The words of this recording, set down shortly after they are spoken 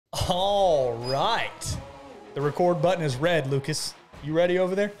All right. The record button is red, Lucas. You ready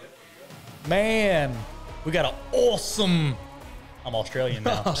over there? Man, we got an awesome, I'm Australian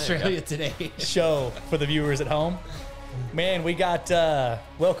now, Australia today. show for the viewers at home. Man, we got,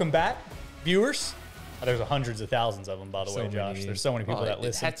 welcome back, viewers. Oh, there's hundreds of thousands of them, by the way, Josh. There's so many people that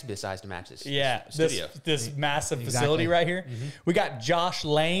listen. It had to be a size to match this. Yeah, studio. this massive facility right here. We got Josh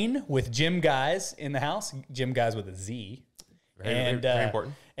Lane with Gym Guyz in the house. Gym Guyz with a Z. Very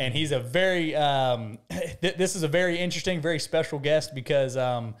important. And he's a very, this is a very interesting, very special guest because,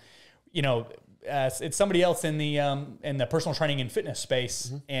 you know, it's somebody else in the personal training and fitness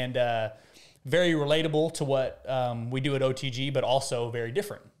space, and very relatable to what we do at OTG, but also very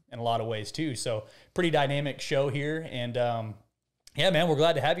different in a lot of ways too. So pretty dynamic show here. And yeah, man, we're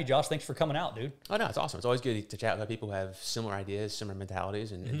glad to have you, Josh. Thanks for coming out, dude. Oh, no, it's awesome. It's always good to chat with people who have similar ideas, similar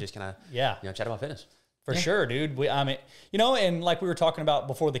mentalities, and just kind of, chat about fitness. For sure, dude. I mean, you know, and like we were talking about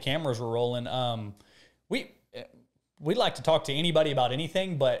before the cameras were rolling, we'd like to talk to anybody about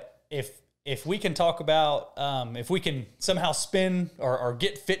anything, but if we can talk about, if we can somehow spin or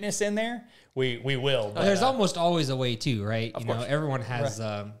get fitness in there, we will. But, there's almost always a way too, right? You know, everyone has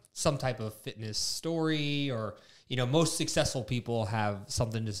some type of fitness story, or, you know, most successful people have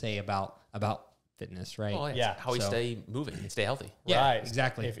something to say about fitness, right? Well, yeah. How we stay moving and stay healthy. Yeah, right.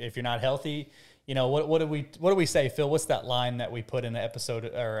 exactly. If you're not healthy, you know, what do we say, Phil? What's that line that we put in the episode,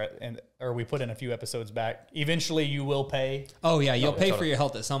 or we put in a few episodes back? Eventually, you will pay. Oh yeah, you'll pay for your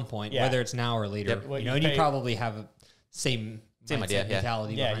health at some point, whether it's now or later. Yep. Well, you know, and you probably have a same idea,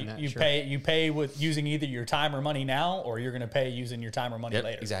 mentality. Yeah, behind that. You pay with using either your time or money now, or you're going to pay using your time or money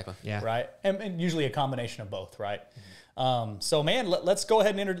later. Exactly. Yeah. Right. And usually a combination of both. Right. So man, let's go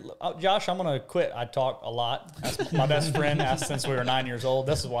ahead and Josh, I'm going to quit. I talk a lot. That's my best friend since we were 9 years old.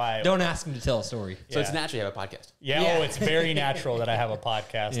 This is why. Don't ask him to tell a story. So it's natural you have a podcast. Yeah. Oh, it's very natural that I have a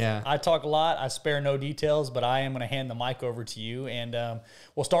podcast. Yeah. I talk a lot. I spare no details, but I am going to hand the mic over to you. And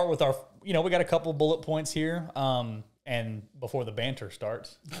we'll start with our, you know, we got a couple bullet points here. And before the banter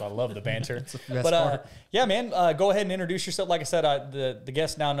starts, so I love the banter. But yeah, man, go ahead and introduce yourself. Like I said, the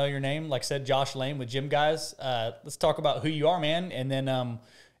guests now know your name. Like I said, Josh Lane with Gym Guyz. Let's talk about who you are, man, and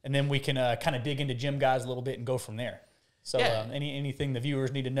then we can kind of dig into Gym Guyz a little bit and go from there. So anything the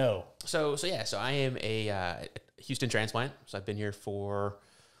viewers need to know. So I am a Houston transplant. So I've been here for,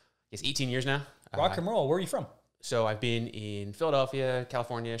 I guess, 18 years now. Rock and roll. Where are you from? So I've been in Philadelphia,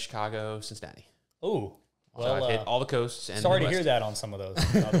 California, Chicago, Cincinnati. Oh. Well, so I've hit all the coasts. And sorry to hear that on some of those.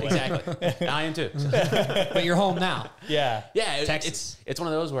 By the way. Exactly. I am too. So. But you're home now. Yeah. Texas. It's one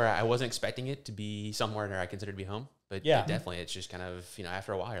of those where I wasn't expecting it to be somewhere that I consider to be home. But definitely, it's just kind of, you know,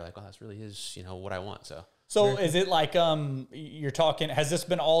 after a while, you're like, well, this really is, you know, what I want. So is it like, you're talking, has this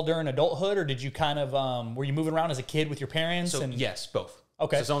been all during adulthood, or did you kind of, were you moving around as a kid with your parents? So yes, both.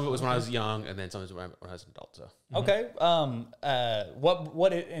 Okay. So some of it was when I was young, and then some of it was when I was an adult. So okay.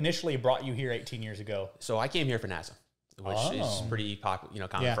 What initially brought you here 18 years ago? So I came here for NASA, which is pretty popular, you know,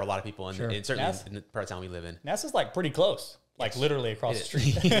 common for a lot of people, and certainly in the part of town we live in. NASA's like pretty close, like literally across the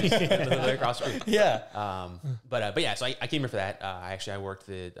street. Literally across the street. Yeah. But yeah, so I came here for that. I worked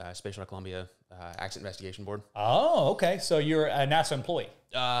the Space Shuttle Columbia Accident Investigation Board. Oh, okay. So you're a NASA employee.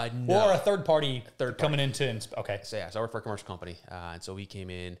 No. Or a third party coming into, okay. So yeah, so I work for a commercial company. And so we came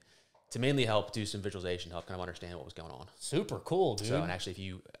in to mainly help do some visualization, help kind of understand what was going on. Super cool, dude. So, and actually if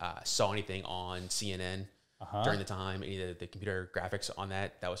you saw anything on CNN during the time, any of the computer graphics on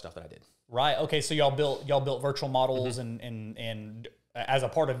that was stuff that I did. Right. Okay. So y'all built virtual models and as a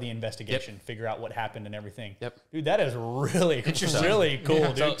part of the investigation, figure out what happened and everything. Yep. Dude, that is really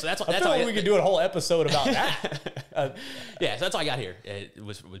cool, dude. So that's I feel like we could do a whole episode about that. So that's how I got here. It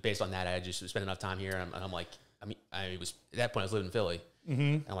was based on that. I just spent enough time here, and I'm like, I was at that point I was living in Philly.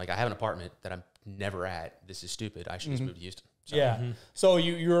 And I'm like, I have an apartment that I'm never at. This is stupid. I should just move to Houston. So. Yeah. So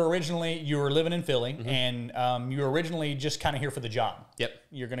you were living in Philly, and you were originally just kind of here for the job. Yep.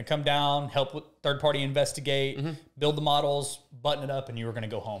 You're going to come down, help with third-party investigate, build the models, button it up, and you were going to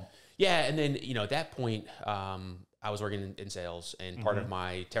go home. Yeah, and then, you know, at that point, I was working in sales, and part of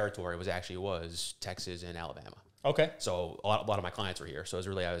my territory was Texas and Alabama. Okay. So a lot of my clients were here. So it was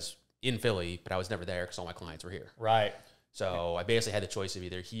really, I was in Philly, but I was never there because all my clients were here. Right. So I basically had the choice of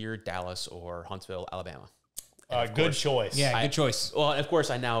either here, Dallas, or Huntsville, Alabama. Good choice. Yeah, good choice. Well, and of course,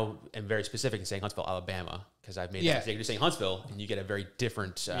 I now am very specific in saying Huntsville, Alabama, because I've made the mistake of saying Huntsville, and you get a very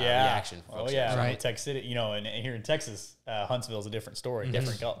different reaction. From folks right. Tech City, you know, and here in Texas, Huntsville is a different story,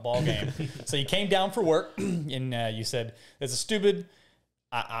 different ball game. So you came down for work, and you said, "It's a stupid.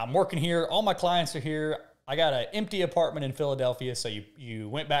 I'm working here. All my clients are here. I got an empty apartment in Philadelphia." So you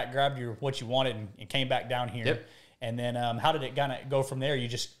went back, grabbed what you wanted, and came back down here. Yep. And then how did it kind of go from there? You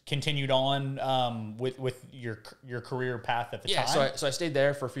just continued on with your career path at the time? So I stayed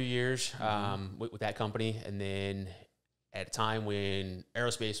there for a few years with that company. And then at a time when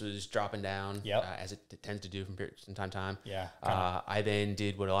aerospace was dropping down, as it tends to do from time to time, I then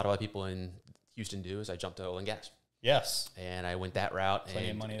did what a lot of other people in Houston do, is I jumped to oil and gas. Yes. And I went that route.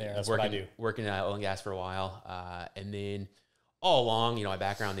 Plenty of money there. That's what I do. Working in oil and gas for a while. And then all along, my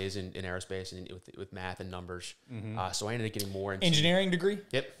background is in aerospace and with math and numbers. So I ended up getting more into... Engineering degree?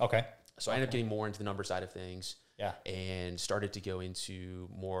 Yep. Okay. So I ended up getting more into the number side of things. Yeah. And started to go into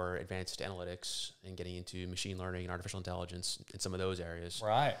more advanced analytics and getting into machine learning and artificial intelligence in some of those areas.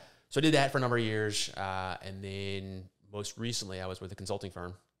 Right. So I did that for a number of years. And then most recently I was with a consulting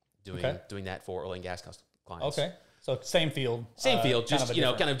firm doing that for oil and gas clients. Okay. So same field. Just,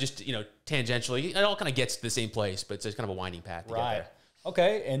 tangentially. It all kind of gets to the same place, but it's just kind of a winding path to get there.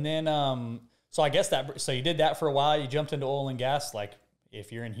 Okay. And then, so I guess so you did that for a while. You jumped into oil and gas. Like,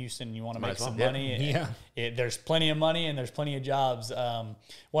 if you're in Houston and you want to make some money, there's plenty of money and there's plenty of jobs.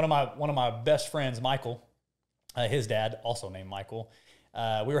 One of my best friends, Michael, his dad, also named Michael,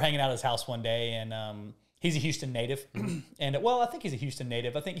 we were hanging out at his house one day, and he's a Houston native. And, I think he's a Houston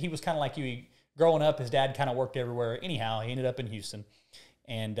native. I think he was kind of like you. Growing up, his dad kind of worked everywhere. Anyhow, he ended up in Houston.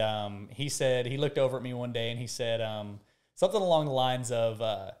 And he said, he looked over at me one day and he said something along the lines of,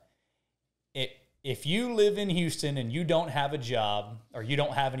 if you live in Houston and you don't have a job or you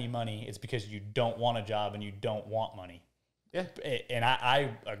don't have any money, it's because you don't want a job and you don't want money. Yeah. And I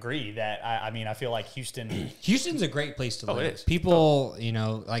agree that, I feel like Houston's a great place to live. It is. People,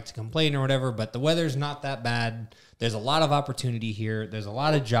 like to complain or whatever, but the weather's not that bad. There's a lot of opportunity here. There's a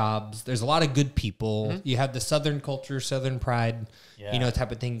lot of jobs. There's a lot of good people. You have the Southern culture, Southern pride,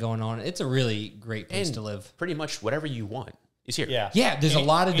 type of thing going on. It's a really great place to live. Pretty much whatever you want is here. Yeah. There's a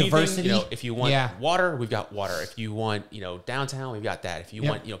lot of diversity. If you want water, we've got water. If you want, downtown, we've got that. If you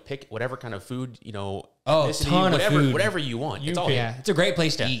want, pick whatever kind of food, ton of food. Whatever you want. It's a great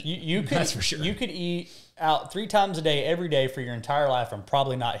place to eat. You could, that's for sure. You could eat out 3 times a day, every day for your entire life, and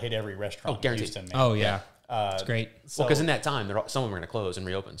probably not hit every restaurant. Oh, guaranteed. Houston, man. Oh yeah. It's great. Because in that time, some of them are going to close and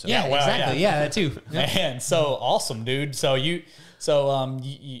reopen. So. Yeah, exactly. Yeah, that too. Man, so awesome, dude. So you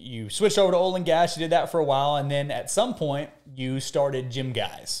switched over to oil and gas. You did that for a while, and then at some point you started Gym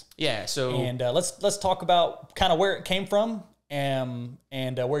Guyz. Yeah. So let's talk about kind of where it came from and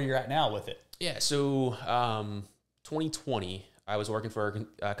where you're at now with it. Yeah. So 2020, I was working for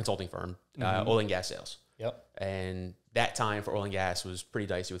a consulting firm, oil and gas sales. Yep. And that time for oil and gas was pretty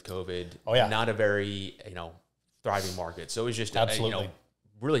dicey with COVID. Oh yeah. Not a very thriving market. So it was just absolutely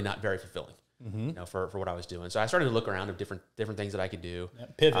really not very fulfilling. For what I was doing. So I started to look around at different things that I could do.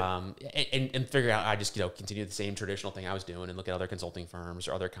 Pivot. And figure out I just continue the same traditional thing I was doing and look at other consulting firms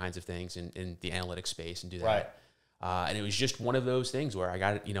or other kinds of things in the analytics space and do that. Right. And it was just one of those things where I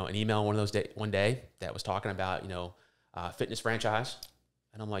got an email one day that was talking about fitness franchise,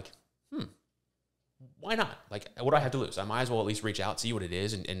 and I'm like, why not? Like, what do I have to lose? I might as well at least reach out, see what it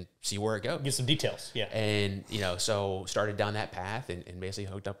is, and see where it goes. Get some details. Yeah. And, so started down that path and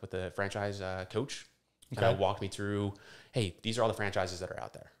basically hooked up with a franchise coach. Kind of walked me through, hey, these are all the franchises that are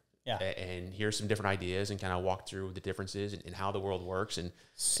out there. Yeah. And here's some different ideas, and kind of walk through the differences and how the world works. And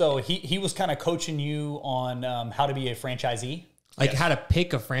so he was kind of coaching you on how to be a franchisee? Like how to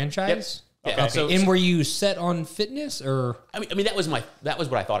pick a franchise? Yep. Yeah. Okay. And were you set on fitness or? I mean, that was what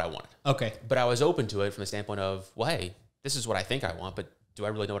I thought I wanted. Okay. But I was open to it from the standpoint of, well, hey, this is what I think I want, but do I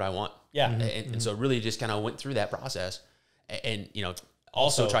really know what I want? Yeah. And so really just kind of went through that process and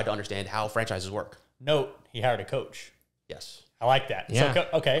also tried to understand how franchises work. Note, he hired a coach. Yes. I like that. Yeah. So,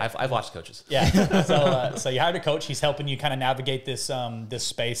 okay. I've watched coaches. Yeah. So you hired a coach. He's helping you kind of navigate this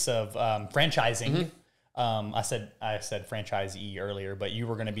space of franchising. I said franchisee earlier, but you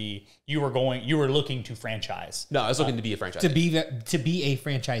were looking to franchise. No, I was looking to be a franchisee. To be a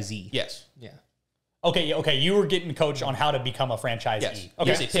franchisee. Yes. Yeah. Okay. You were getting coached on how to become a franchisee. Yes.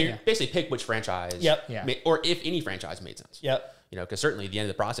 Okay. Basically pick which franchise. Yep. Yeah. Or if any franchise made sense. Yep. Because certainly at the end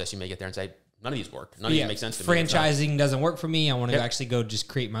of the process, you may get there and say, none of these work. None of these make sense to me. Franchising doesn't work for me. I want to actually go just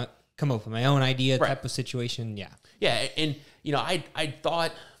come up with my own idea type of situation. Yeah. Yeah. And, I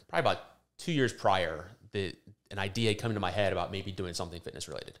thought probably about 2 years prior that an idea had come into my head about maybe doing something fitness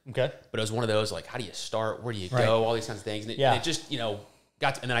related. Okay. But it was one of those, like, how do you start? Where do you go? All these kinds of things. And it just, and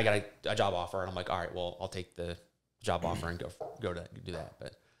then I got a job offer, and I'm like, all right, well, I'll take the job offer and go to do that.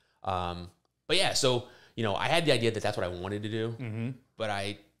 But yeah, so, I had the idea that that's what I wanted to do, but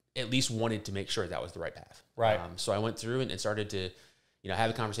I at least wanted to make sure that was the right path. Right. So I went through and started to, have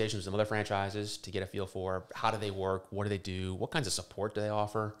a conversation with some other franchises to get a feel for how do they work? What do they do? What kinds of support do they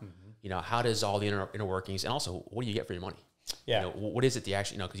offer? You know, how does all the inner workings, and also what do you get for your money? Yeah. You know, what is it the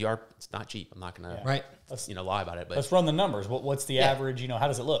actually, you know, because it's not cheap. I'm not going to, you know, lie about it. But let's run the numbers. What's the average, you know, how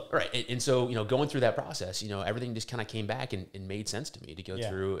does it look? Right. And so, you know, going through that process, you know, everything just kind of came back and made sense to me to go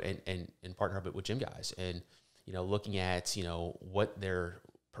through and partner up with Gym Guyz and, you know, looking at, you know, what they're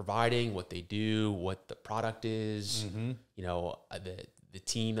providing, what they do, what the product is, you know, the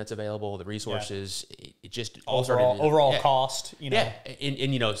team that's available, the resources, it just all overall cost, you know. Yeah.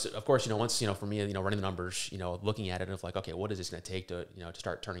 And you know, so of course, you know, once, you know, for me, you know, running the numbers, you know, looking at it of like, okay, what is this going to take to, you know, to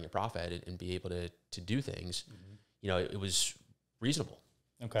start turning a profit and be able to do things, you know, it was reasonable.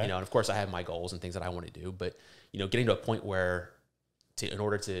 Okay. You know, and of course I have my goals and things that I want to do, but, you know, getting to a point where in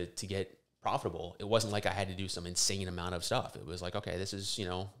order to get profitable, it wasn't like I had to do some insane amount of stuff. It was like, okay, this is, you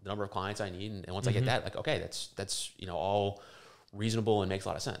know, the number of clients I need. And once I get that, like, okay, that's, you know, all reasonable and makes a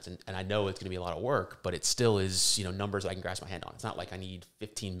lot of sense. And I know it's going to be a lot of work, but it still is, you know, numbers I can grasp my hand on. It's not like I need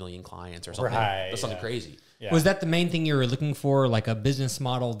 15 million clients or something. That's something crazy. Yeah. Was that the main thing you were looking for? Like a business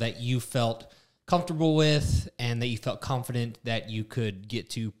model that you felt comfortable with and that you felt confident that you could get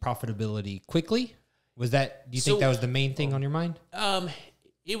to profitability quickly? Was that, do you think that was the main thing on your mind?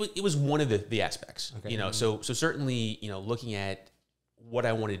 It was one of the aspects, you know, so certainly, you know, looking at what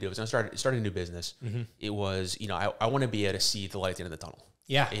I wanted to do was I started a new business. It was, you know, I want to be able to see the light at the end of the tunnel.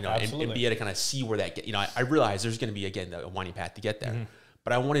 Yeah, you know, and be able to kind of see where that you know, I realized there's going to be, again, a winding path to get there,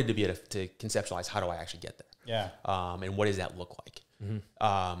 but I wanted to be able to conceptualize how do I actually get there? Yeah. And what does that look like?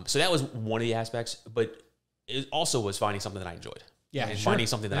 So that was one of the aspects, but it also was finding something that I enjoyed. Yeah. And finding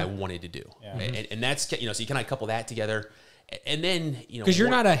something that I wanted to do. Yeah. And that's, you know, so you kind of couple that together. And then, you know, because you're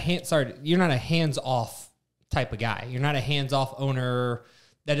not a hands-off type of guy. You're not a hands-off owner.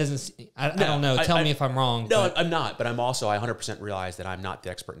 That doesn't. I don't know. Tell me if I'm wrong. No, I'm not. But I'm also, I 100% realize that I'm not the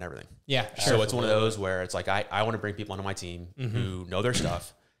expert in everything. Yeah. Sure. So it's one of those where it's like I want to bring people onto my team who know their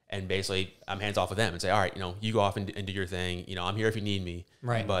stuff, and basically I'm hands off with them and say, all right, you know, you go off and do your thing. You know, I'm here if you need me.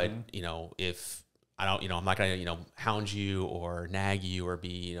 Right. But you know, if I don't, you know, I'm not gonna, you know, hound you or nag you or be,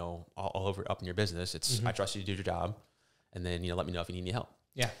 you know, all over up in your business. It's I trust you to do your job. And then, you know, let me know if you need any help.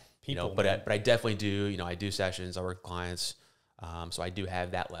 Yeah. People, you know, but I definitely do, you know, I do sessions, I work with clients. So I do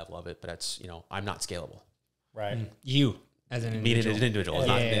have that level of it, but it's, you know, I'm not scalable. Right. You as an individual. Me as an individual.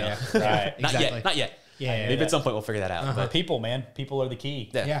 Yeah. Right. Not yet. Yeah. Maybe at some point we'll figure that out. But people, man, people are the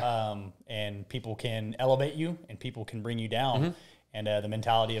key. Yeah. And people can elevate you and people can bring you down. And the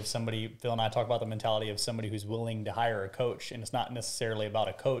mentality of somebody, Phil and I talk about the mentality of somebody who's willing to hire a coach. And it's not necessarily about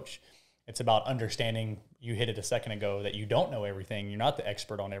a coach. It's about understanding, you hit it a second ago, that you don't know everything. You're not the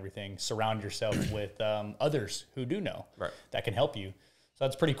expert on everything. Surround yourself with others who do know that can help you. So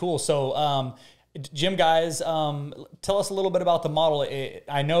that's pretty cool. So Gym Guyz, tell us a little bit about the model.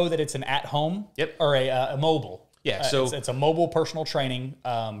 I know that it's an at-home or a mobile. Yeah, so it's a mobile personal training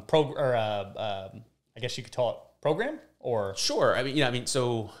I guess you could call it program or sure. I mean,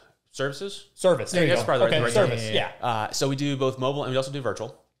 so service. There you that's go. probably the right service. term. Yeah. So we do both mobile and we also do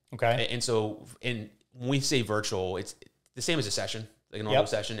virtual. Okay. And so, when we say virtual, it's the same as a session, like a normal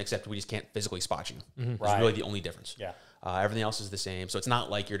session, except we just can't physically spot you. It's really the only difference. Yeah. Everything else is the same. So it's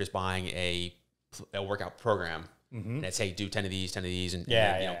not like you're just buying a workout program and it's, hey, do 10 of these, and you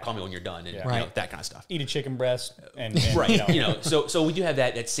know, call me when you're done, and you know, that kind of stuff. Eat a chicken breast and right. You know, so we do have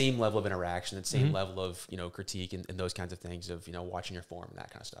that same level of interaction, that same level of, you know, critique and those kinds of things of, you know, watching your form and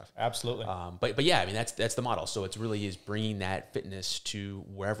that kind of stuff. Absolutely. But yeah, I mean, that's the model. So it's really is bringing that fitness to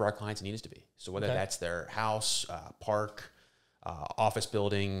wherever our clients need us to be. So whether that's their house, park, office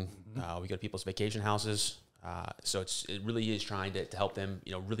building, we go to people's vacation houses. So it really is trying to help them,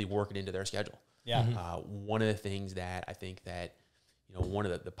 you know, really work it into their schedule. Yeah. One of the things that I think that, you know, one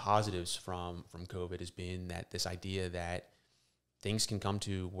of the positives from COVID has been that this idea that things can come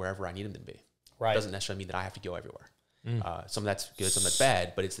to wherever I need them to be. Right. It doesn't necessarily mean that I have to go everywhere. Some of that's good, some of that's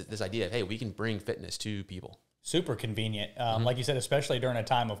bad, but it's this idea of, hey, we can bring fitness to people. Super convenient. Like you said, especially during a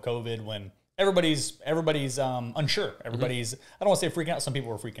time of COVID when everybody's unsure. Everybody's, I don't want to say freaking out. Some people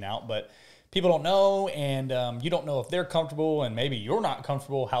were freaking out, but people don't know. And you don't know if they're comfortable and maybe you're not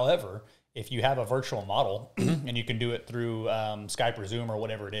comfortable. However, if you have a virtual model and you can do it through Skype or Zoom or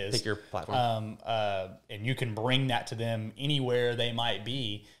whatever it is, pick your platform, and you can bring that to them anywhere they might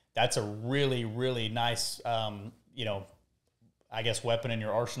be, that's a really, really nice, you know, I guess weapon in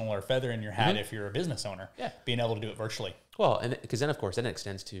your arsenal or feather in your hat if you're a business owner. Yeah, being able to do it virtually. Well, and because then, of course, then it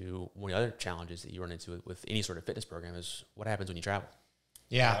extends to one of the other challenges that you run into with any sort of fitness program is what happens when you travel.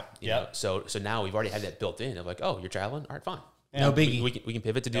 Yeah. You know, so now we've already had that built in of like, oh, you're traveling? All right, fine. No biggie. We can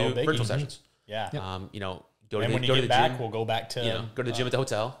pivot to do virtual sessions. Yeah. You know, go and to when the, you go get to the back, gym, we'll go back to go to the gym at the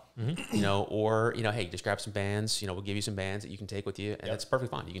hotel, or hey, just grab some bands. We'll give you some bands that you can take with you, and that's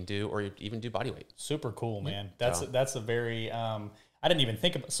perfectly fine. You can do, or even do body weight. Super cool, man. That's a very I didn't even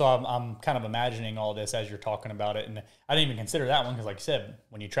think about. So I'm kind of imagining all this as you're talking about it, and I didn't even consider that one because, like you said,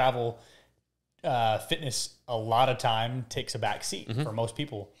 when you travel, fitness a lot of time takes a back seat for most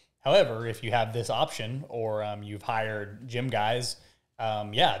people. However, if you have this option, or you've hired Gym Guyz,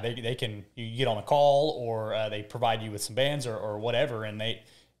 they can, you get on a call, or they provide you with some bands or whatever, and they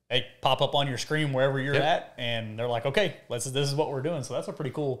pop up on your screen wherever you're at, and they're like, okay, this is what we're doing. So that's a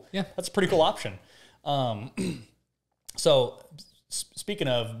pretty cool option. So speaking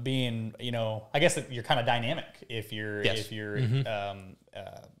of being, I guess that you're kind of dynamic if you're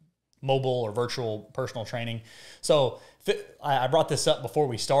mobile or virtual personal training. So I brought this up before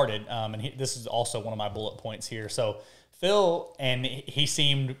we started, and this is also one of my bullet points here. So Phil, and he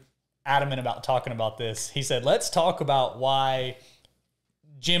seemed adamant about talking about this. He said, let's talk about why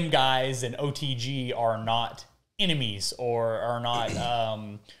Gym Guyz and OTG are not enemies or are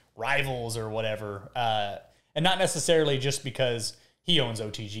not rivals or whatever. And not necessarily just because he owns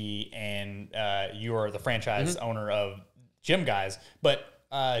OTG and you are the franchise owner of Gym Guyz, but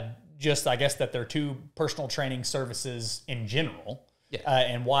just, I guess, that they're two personal training services in general,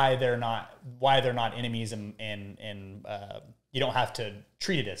 and why they're not enemies, and you don't have to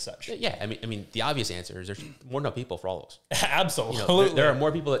treat it as such. Yeah, I mean, the obvious answer is there's more than enough people for all those. Absolutely, there are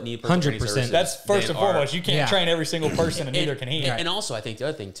more people that need personal 100%. That's first and foremost. You can't train every single person, and neither can he. And also, I think the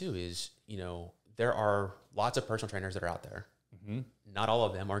other thing too is, there are lots of personal trainers that are out there. Not all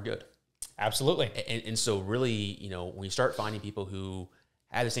of them are good. Absolutely. And so really, when you start finding people who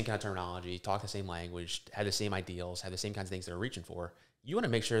have the same kind of terminology, talk the same language, have the same ideals, have the same kinds of things they're reaching for, you want to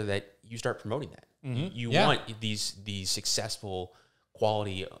make sure that you start promoting that. You want these successful,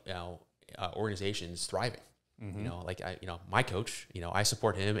 quality organizations thriving. My coach, I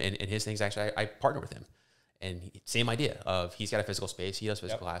support him and his things. Actually, I partner with him, and same idea of, he's got a physical space, he does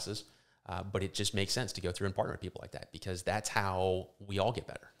physical classes, but it just makes sense to go through and partner with people like that, because that's how we all get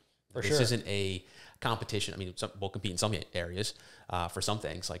better. This isn't a competition. I mean, we'll compete in some areas for some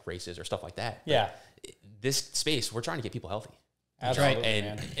things like races or stuff like that. Yeah. But this space, we're trying to get people healthy. That's right.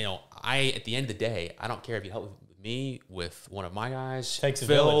 And, at the end of the day, I don't care if you help with me, with one of my guys, Takes a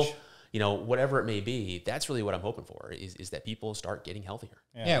Phil, village. Whatever it may be. That's really what I'm hoping for, is that people start getting healthier.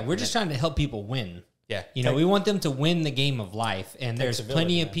 Yeah, we're just trying to help people win. Yeah. We want them to win the game of life, and there's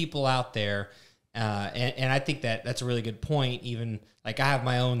plenty of people out there. And I think that's a really good point. Even like, I have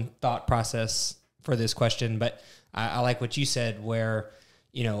my own thought process for this question, but I like what you said, where,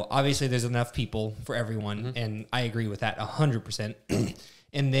 obviously there's enough people for everyone. And I agree with that 100%.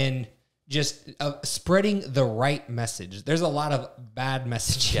 And then just spreading the right message. There's a lot of bad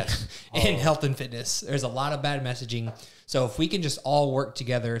messaging in health and fitness. There's a lot of bad messaging. So if we can just all work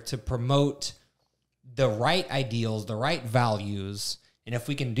together to promote the right ideals, the right values, and if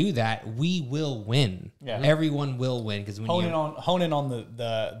we can do that, we will win. Yeah. Everyone will win, because when hone in on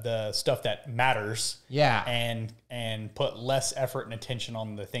the stuff that matters. Yeah. And put less effort and attention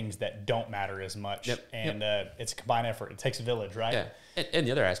on the things that don't matter as much. Yep. And it's a combined effort. It takes a village, right? Yeah. And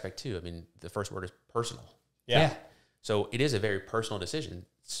the other aspect too, I mean, the first word is personal. Yeah. So it is a very personal decision.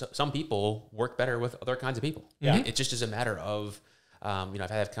 So some people work better with other kinds of people. Yeah. It just is a matter of, I've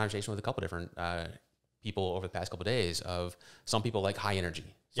had a conversation with a couple different people over the past couple of days of, some people like high energy.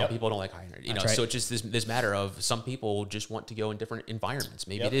 Some people don't like high energy. Right. So it's just this matter of, some people just want to go in different environments.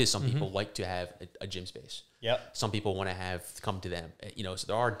 Maybe it is some people like to have a gym space. Yep. Some people want to come to them. So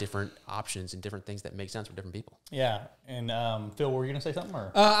there are different options and different things that make sense for different people. Yeah. And Phil, were you going to say something?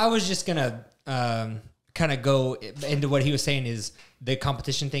 Or? I was just going to kind of go into what he was saying, is the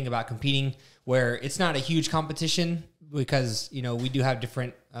competition thing about competing, where it's not a huge competition, because, we do have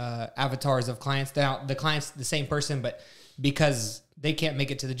different avatars of clients. Now, the client's the same person, but because they can't make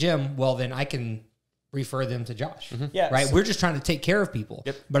it to the gym, well, then I can refer them to Josh. Yeah, right? We're just trying to take care of people.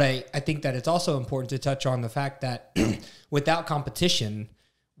 Yep. But I think that it's also important to touch on the fact that without competition,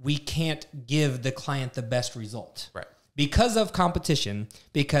 we can't give the client the best result. Right. Because of competition,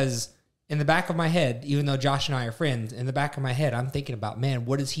 because in the back of my head, even though Josh and I are friends, in the back of my head, I'm thinking about, man,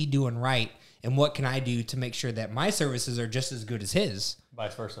 what is he doing right? And what can I do to make sure that my services are just as good as his?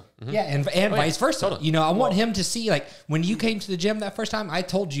 Vice versa. Yeah, and vice versa. Totally. I want him to see, like, when you came to the gym that first time, I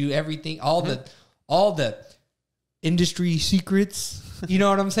told you everything, all the industry secrets. You know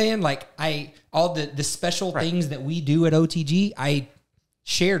what I'm saying? Like, all the special things that we do at OTG, I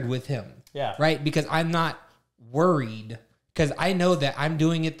shared with him. Yeah. Right? Because I'm not worried, because I know that I'm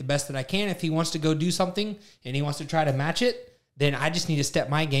doing it the best that I can. If he wants to go do something and he wants to try to match it, then I just need to step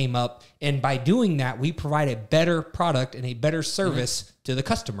my game up. And by doing that, we provide a better product and a better service to the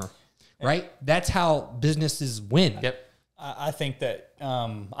customer, right? That's how businesses win. Yep. I think that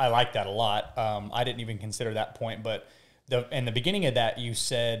I like that a lot. I didn't even consider that point, but in the beginning of that, you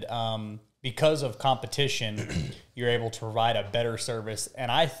said because of competition, you're able to provide a better service.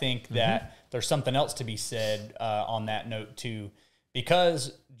 And I think that there's something else to be said on that note too,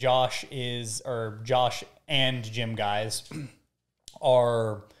 because Josh and Gym Guyz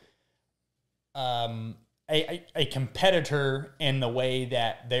are a competitor in the way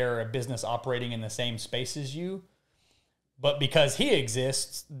that they're a business operating in the same space as you. But because he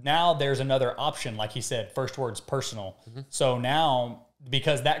exists, now there's another option. Like he said, first word's personal. So now,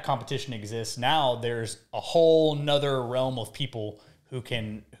 because that competition exists, now there's a whole nother realm of people who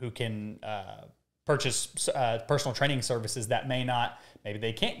can purchase personal training services that maybe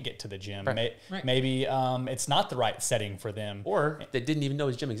they can't get to the gym. Right. Maybe it's not the right setting for them. Or they didn't even know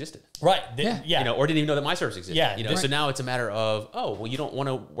his gym existed. Right. Or didn't even know that my service existed. Yeah. So now it's a matter of, you don't want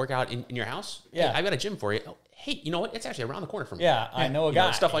to work out in your house? Yeah. Hey, I've got a gym for you. Oh, hey, you know what? It's actually around the corner from me. Yeah, I know a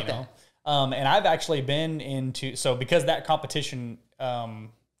guy. Stuff like that. And I've actually been so because that competition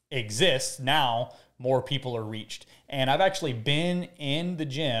exists now, more people are reached. And I've actually been in the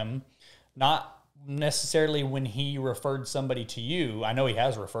gym, not necessarily when he referred somebody to you. I know he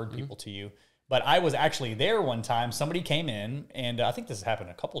has referred people to you, but I was actually there one time. Somebody came in, and I think this has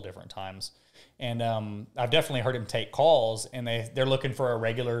happened a couple different times. And I've definitely heard him take calls, and they're looking for a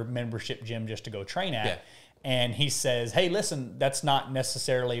regular membership gym just to go train at. Yeah. And he says, hey, listen, that's not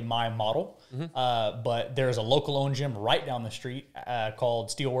necessarily my model, but there's a local owned gym right down the street called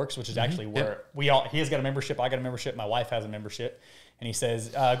Steelworks, which is actually where he has got a membership. I got a membership. My wife has a membership. And he says,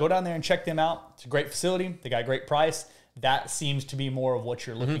 go down there and check them out. It's a great facility. They got a great price. That seems to be more of what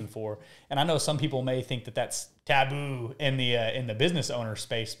you're looking for. And I know some people may think that that's taboo in the business owner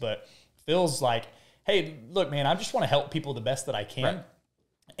space, but Phil's like, hey, look, man, I just want to help people the best that I can. Right.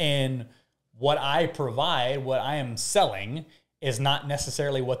 And what I provide, what I am selling, is not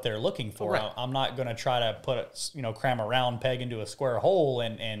necessarily what they're looking for. Right. I'm not going to try to cram a round peg into a square hole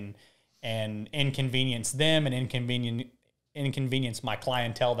and inconvenience them and inconvenience my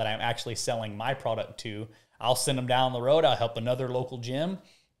clientele that I'm actually selling my product to. I'll send them down the road. I'll help another local gym,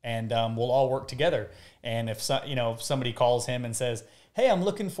 and we'll all work together. And if somebody calls him and says, hey, I'm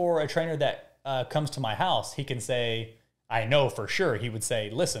looking for a trainer that comes to my house, he can say, I know for sure he would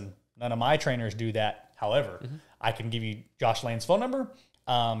say, listen, none of my trainers do that. However, I can give you Josh Lane's phone number.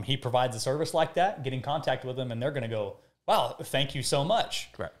 He provides a service like that. Get in contact with them, and they're going to go, wow, thank you so much.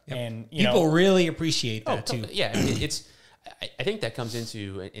 Right. Yep. And people really appreciate that too. Yeah. I think that comes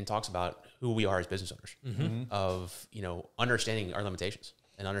into and talks about who we are as business owners of, understanding our limitations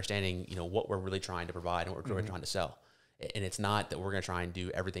and understanding, what we're really trying to provide and what we're really trying to sell. And it's not that we're going to try and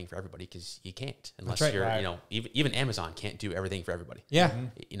do everything for everybody, because you can't, unless you're, even Amazon can't do everything for everybody. Yeah.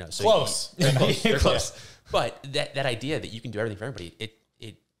 So close. They're close. But that idea that you can do everything for everybody, it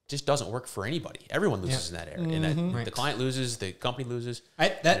just doesn't work for anybody. Everyone loses in that area. And that the client loses, the company loses.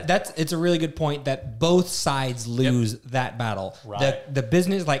 It's a really good point that both sides lose that battle. Right. The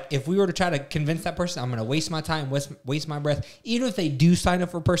business, like if we were to try to convince that person, I'm going to waste my time, waste my breath. Even if they do sign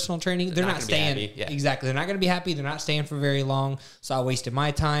up for personal training, they're not staying. Yeah. Exactly. They're not going to be happy. They're not staying for very long. So I wasted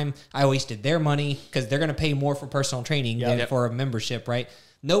my time. I wasted their money, because they're going to pay more for personal training than for a membership, right?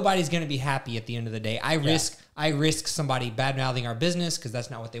 Nobody's going to be happy at the end of the day. I risk somebody bad-mouthing our business because that's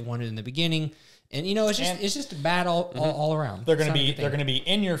not what they wanted in the beginning. And it's just bad all around. They're going to be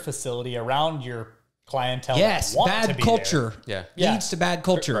in your facility around your clientele. Yes, bad culture. Yeah. Leads to bad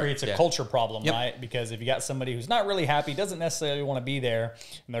culture. It's a culture problem, right? Because if you got somebody who's not really happy, doesn't necessarily want to be there,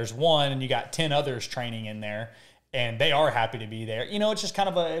 and there's one, and you got 10 others training in there, and they are happy to be there. It's just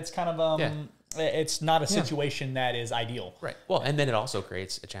it's not a situation that is ideal. Right. Well, and then it also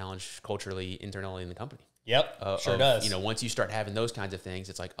creates a challenge culturally, internally in the company. Yep. Sure does. Once you start having those kinds of things,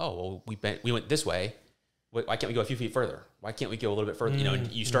 it's like, oh, well, we went this way. Why can't we go a few feet further? Why can't we go a little bit further?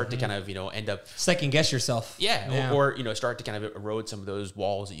 You start to kind of, end up second guess yourself. Yeah. Or start to kind of erode some of those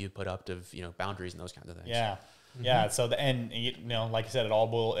walls that you put up of, boundaries and those kinds of things. Yeah. Yeah. So like I said, it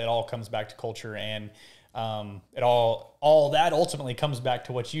all comes back to culture, and all that ultimately comes back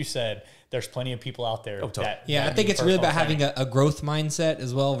to what you said. There's plenty of people out there I think it's really about having a growth mindset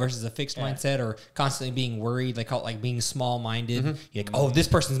as well versus a fixed mindset, or constantly being worried. They call it like being small-minded. You're like, oh, this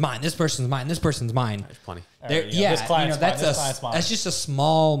person's mine, this person's mine, this person's mine. There's plenty. That's just a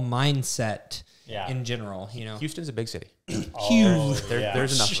small mindset in general. Houston's a big city. Huge.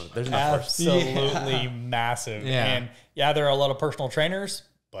 There's enough of it. There's enough. Absolutely massive. Yeah. And there are a lot of personal trainers,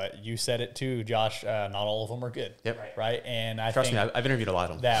 but you said it too, Josh. Not all of them are good. Yep. Right. And Trust me, I've interviewed a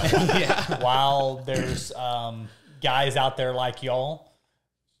lot of them. That while there's guys out there like y'all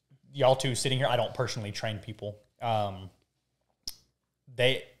two sitting here, I don't personally train people.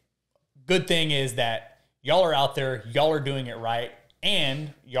 Good thing is that y'all are out there, y'all are doing it right,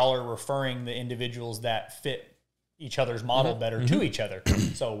 and y'all are referring the individuals that fit each other's model better to each other.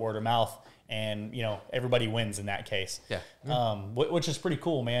 So word of mouth, and everybody wins in that case. Yeah. Which is pretty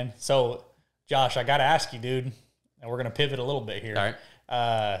cool, man. So Josh, I got to ask you, dude, and we're going to pivot a little bit here. All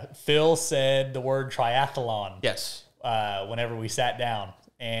right. Phil said the word triathlon. Yes. Whenever we sat down,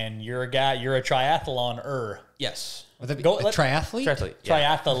 and you're a triathloner. Yes. Triathlete? Triathlete.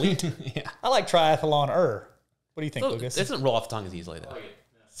 Yeah. Triathlete. Yeah. I like triathloner. What do you think, Lucas? It doesn't roll off the tongue as easily, though.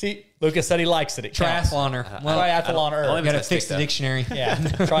 See, Lucas said he likes it. Triathloner. Triathloner. You got to fix the dictionary. Yeah,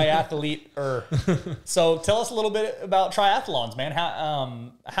 triathlete. So tell us a little bit about triathlons, man.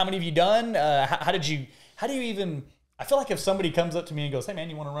 How many have you done? How do you even? I feel like if somebody comes up to me and goes, "Hey, man,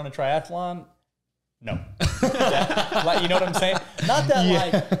 you want to run a triathlon?" No. You know what I'm saying? Not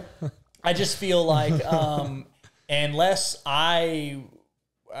that like. I just feel like unless I.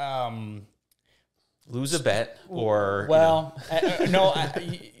 Lose a bet or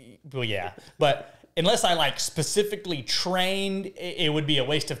yeah, but unless I like specifically trained, it would be a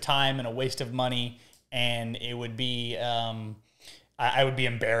waste of time and a waste of money, and it would be I would be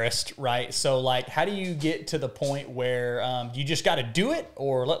embarrassed, right? So like, how do you get to the point where you just got to do it,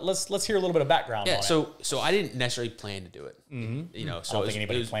 or let's hear a little bit of background on it. So I didn't necessarily plan to do it. So I don't think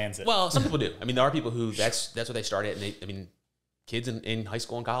anybody plans it. Well, some people do. I mean, there are people who that's what they started, and kids in high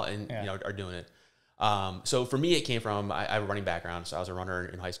school and college and are doing it. So for me, it came from, I have a running background. So I was a runner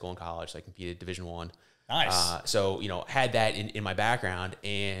in high school and college. So I competed Division I. Nice. So, had that in my background,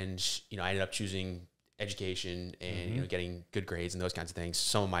 and, I ended up choosing education and, getting good grades and those kinds of things.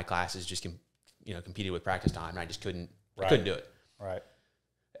 Some of my classes just, competed with practice time, and I just couldn't do it. Right.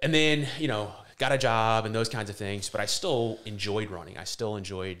 And then, got a job and those kinds of things, but I still enjoyed running. I still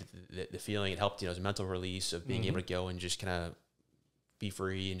enjoyed the feeling. It helped, as a mental release of being able to go and just kind of be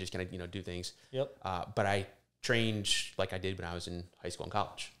free and just kind of, do things. Yep. But I trained like I did when I was in high school and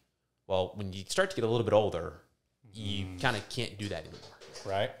college. Well, when you start to get a little bit older, you kind of can't do that anymore.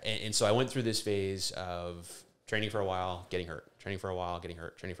 Right. And so I went through this phase of training for a while, getting hurt, training for a while, getting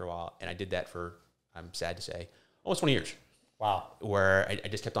hurt, training for a while. And I did that for, I'm sad to say, almost 20 years. Wow. Where I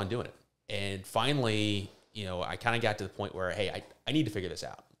just kept on doing it. And finally, I kind of got to the point where, hey, I need to figure this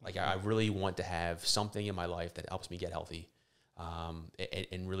out. Like, I really want to have something in my life that helps me get healthy.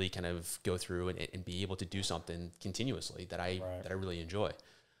 And really kind of go through and be able to do something continuously that I really enjoy.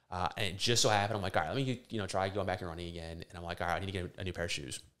 And it just so happened, I'm like, all right, let me try going back and running again. And I'm like, all right, I need to get a new pair of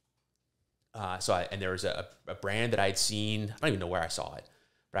shoes. And there was a brand that I'd seen. I don't even know where I saw it,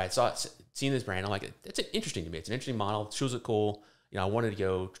 but I seen this brand. I'm like, it's interesting to me. It's an interesting model. Shoes look cool. I wanted to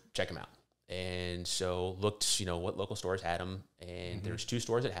go check them out. And so looked, what local stores had them. And there's 2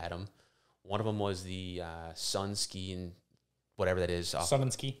 stores that had them. One of them was the Sun Ski and whatever that is. Sun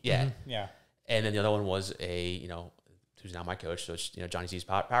and Ski. Yeah. Yeah. And then the other one was who's now my coach. So it's, Johnny C's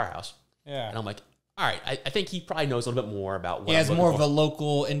Powerhouse. Yeah. And I'm like, all right, I think he probably knows a little bit more about what he has more of a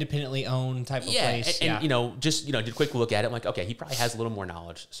local, independently owned type of place. And did a quick look at it. I'm like, okay, he probably has a little more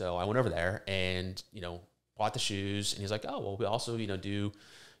knowledge. So I went over there and, bought the shoes. And he's like, oh, well, we also, do,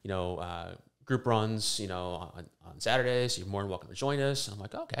 group runs, on Saturdays. You're more than welcome to join us. And I'm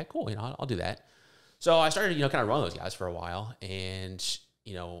like, okay, cool. I'll do that. So I started, kind of running those guys for a while. And,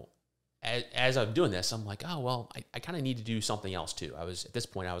 as I'm doing this, I'm like, oh, well, I kind of need to do something else too. At this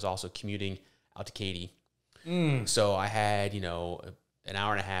point, I was also commuting out to Katy. So I had, an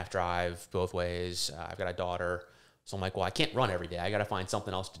hour and a half drive both ways. I've got a daughter. So I'm like, well, I can't run every day. I got to find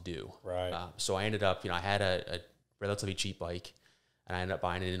something else to do. Right. So I ended up, I had a relatively cheap bike, and I ended up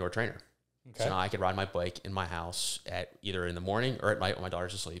buying an indoor trainer. Okay. So now I could ride my bike in my house at either in the morning or at night when my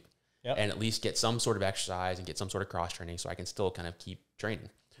daughter's asleep. Yep. And at least get some sort of exercise and get some sort of cross training so I can still kind of keep training.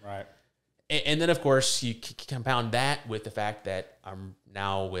 Right. And then, of course, you compound that with the fact that I'm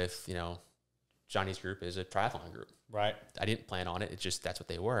now with, Johnny's group is a triathlon group. Right. I didn't plan on it. It's just that's what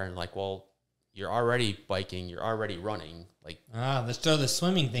they were. And like, well, you're already biking. You're already running. Like, let's throw the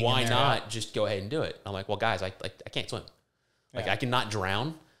swimming thing why in there. not just go ahead and do it? I'm like, well, guys, I can't swim. Like, I cannot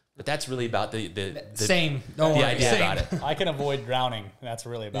drown. But that's really about the same. Don't worry, idea about it. I can avoid drowning. That's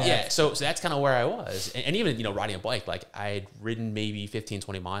really about it. Yeah, so that's kind of where I was. And even, riding a bike, like I had ridden maybe 15,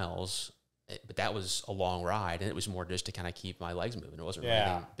 20 miles, but that was a long ride. And it was more just to kind of keep my legs moving. It wasn't really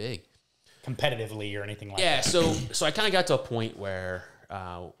anything big. Competitively or anything like that. Yeah, so I kind of got to a point where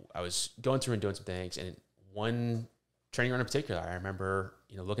I was going through and doing some things. And one training run in particular, I remember,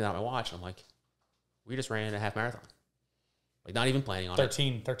 looking at my watch, and I'm like, we just ran a half marathon. Like, not even planning on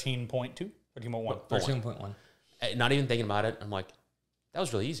 13.2? 13.1? 13.1. Not even thinking about it. I'm like, that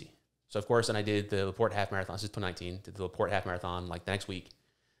was really easy. So, of course, then I did the Laporte half marathon. This is 2019. Did the Laporte half marathon, like, the next week.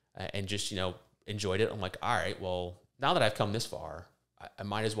 And just, enjoyed it. I'm like, all right, well, now that I've come this far, I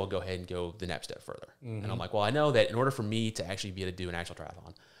might as well go ahead and go the next step further. And I'm like, well, I know that in order for me to actually be able to do an actual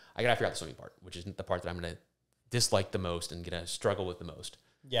triathlon, I got to figure out the swimming part, which is the part that I'm going to dislike the most and going to struggle with the most.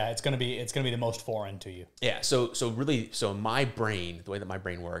 Yeah, it's gonna be the most foreign to you. Yeah, so my brain, the way that my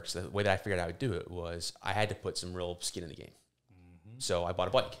brain works, the way that I figured out I would do it was I had to put some real skin in the game. So I bought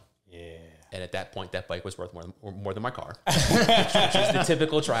a bike. Yeah. And at that point, that bike was worth more than my car, which is the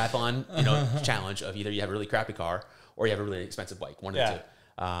typical triathlon challenge of either you have a really crappy car or you have a really expensive bike. One of the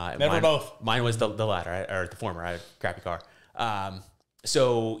two. Never both. Mine was the latter, or the former. I had a crappy car.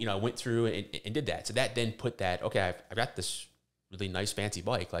 So I went through and did that. So that then put that, okay, I've got this really nice fancy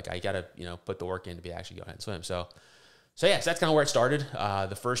bike. Like, I gotta put the work in to be actually go ahead and swim. So that's kind of where it started.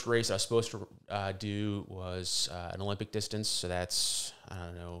 The first race I was supposed to do was an Olympic distance. So that's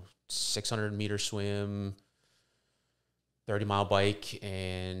 600 meter swim, 30-mile bike,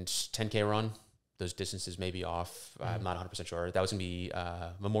 and 10K run. Those distances may be off. I'm not 100% sure. That was gonna be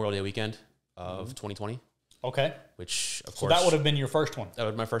Memorial Day weekend of 2020. Okay. Which, of course, that would have been your first one. That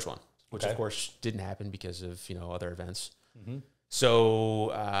would be my first one, which of course didn't happen because of other events.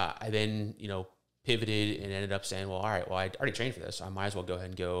 So I then pivoted and ended up saying, well, all right, well, I already trained for this. I might as well go ahead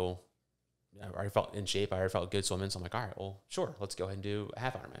and go. I already felt in shape. I already felt good swimming. So I'm like, all right, well, sure, let's go ahead and do a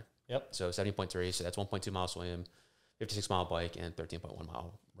half Ironman. Yep. So 70.3. So that's 1.2 mile swim, 56-mile bike, and 13.1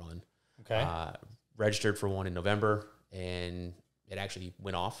 mile run. Okay. Registered for one in November, and it actually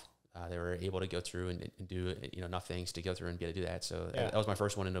went off. They were able to go through and do enough things to go through and be able to do that. So that was my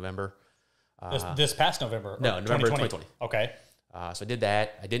first one in November. This past November? No, November 2020. Okay. So I did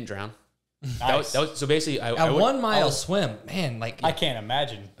that. I didn't drown. Nice. That was so basically a 1 mile swim, man. Like, I can't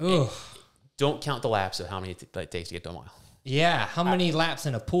imagine. Don't count the laps of how many it takes to get to a mile. Yeah, how many laps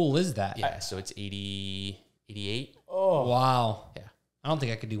in a pool is that? Yeah, so it's 80, 88. Oh, wow. Yeah, I don't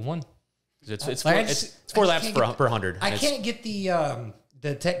think I could do one. It's 4 laps per 100. I can't get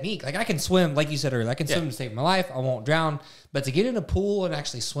the technique. Like, I can swim, like you said earlier. I can swim to save my life. I won't drown. But to get in a pool and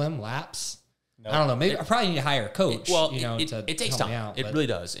actually swim laps, I don't know. Maybe I probably need to hire a coach. It takes time. It really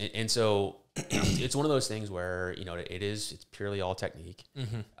does. And so it's one of those things where it's purely all technique.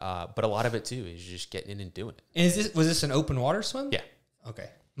 But a lot of it too is just getting in and doing it. Was this an open water swim? Yeah. Okay.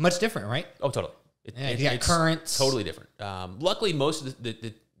 Much different, right? Oh, totally. You got currents. Totally different. Luckily, most of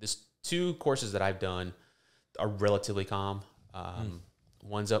the 2 courses that I've done are relatively calm.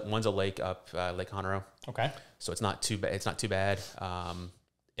 One's a lake up Lake Conroe. Okay. So it's not too bad. It's not too bad.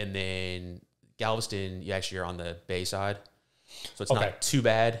 And then Galveston, you actually are on the bay side, so it's not too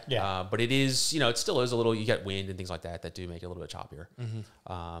bad. Yeah. But it is, it still is a little. You get wind and things like that do make it a little bit choppier.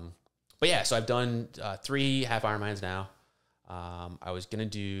 But yeah, so I've done 3 half Ironmans now. I was gonna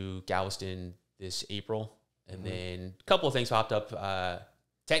do Galveston this April, and then a couple of things popped up.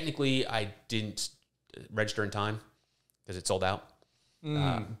 Technically, I didn't register in time because it sold out.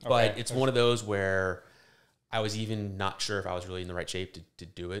 But it's one of those where I was even not sure if I was really in the right shape to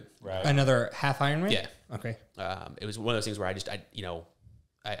do it. Right. Another half Ironman? Yeah. Okay. It was one of those things where I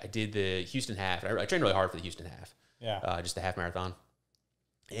did the Houston half. I trained really hard for the Houston half. Yeah. Just the half marathon.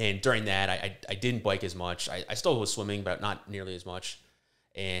 And during that, I didn't bike as much. I still was swimming, but not nearly as much.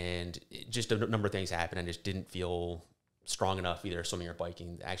 And just a number of things happened. I just didn't feel strong enough, either swimming or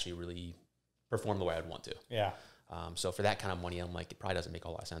biking, to actually really perform the way I'd want to. Yeah. So for that kind of money, I'm like, it probably doesn't make a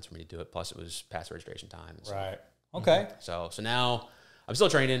lot of sense for me to do it. Plus, it was past registration time. So. Right. Okay. So now I'm still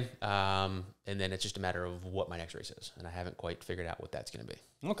training, and then it's just a matter of what my next race is, and I haven't quite figured out what that's going to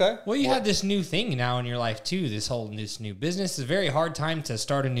be. Okay. Well, you have this new thing now in your life too. This new business. It's a very hard time to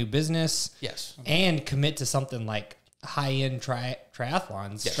start a new business. Yes. And commit to something like high-end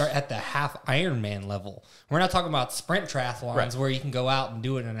triathlons. Yes. Start at the half Ironman level. We're not talking about sprint triathlons where you can go out and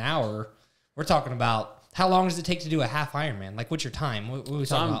do it in an hour. We're talking about, how long does it take to do a half Ironman? Like, what's your time? What are we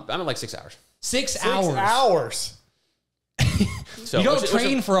talking about? I'm at like 6 hours. 6 hours. 6 hours. So, you don't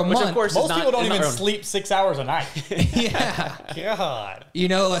train for a month. Of course, most people don't even sleep 6 hours a night. Yeah. God.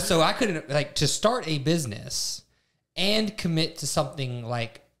 So I couldn't, to start a business and commit to something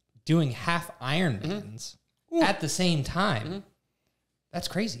like doing half Ironmans at the same time. That's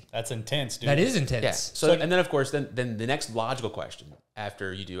crazy. That's intense, dude. That is intense. Yeah. So and then of course, then the next logical question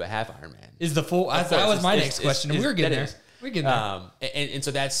after you do a half Ironman is the full. That was my next question. We're getting there. We're getting there. And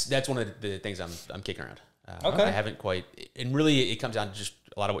so that's one of the things I'm kicking around. Okay. I haven't quite, and really it comes down to just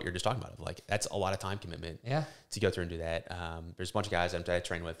a lot of what you're just talking about. Like that's a lot of time commitment. To go through and do that. There's a bunch of guys that I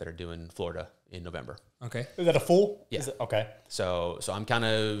train with that are doing Florida in November. Okay. Is that a full? Yeah. Okay. So I'm kind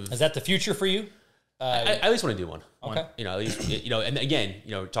of. Is that the future for you? I at least want to do one. Okay. At least, and again,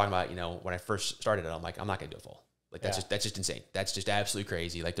 talking about, when I first started it, I'm like, I'm not going to do a full. Like that's just insane. That's just absolutely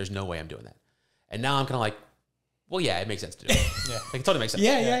crazy. Like there's no way I'm doing that. And now I'm kind of like, well, yeah, it makes sense to do it. Like it totally makes sense.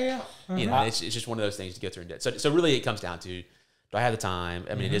 Yeah. It's just one of those things to go through and do it. So really it comes down to, do I have the time?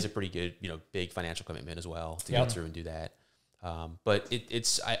 I mean, it is a pretty good, big financial commitment as well to go through and do that. But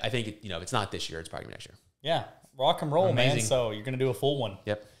I think it's not this year. It's probably next year. Yeah. Rock and roll, man. So you're going to do a full one.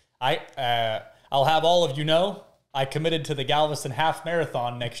 Yep. I'll have all of you know, I committed to the Galveston Half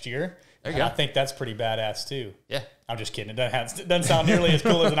Marathon next year. There you go. I think that's pretty badass too. Yeah. I'm just kidding. It doesn't sound nearly as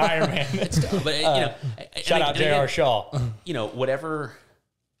cool as an Ironman. But shout out J.R. Shaw.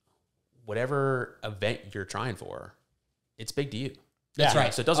 Whatever event you're trying for, it's big to you. That's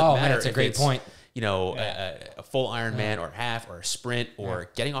right. So it doesn't matter. That's a great point. A full Ironman or a half or a sprint or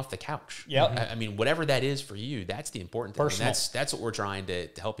getting off the couch. Yep. I mean, whatever that is for you, that's the important thing. Personal. And that's what we're trying to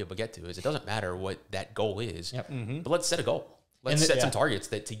help people get to. Is it doesn't matter what that goal is, but let's set a goal. Let's set some targets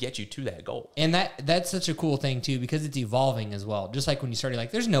to get you to that goal. And that's such a cool thing too, because it's evolving as well. Just like when you started,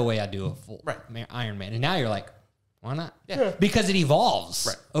 like, there's no way I'd do a full Ironman, and now you're like, why not? Yeah. Because it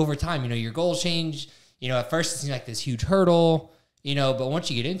evolves over time. You your goals change. At first it seems like this huge hurdle. But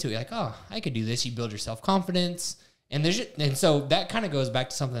once you get into it, you're like, oh, I could do this. You build your self-confidence. And so that kind of goes back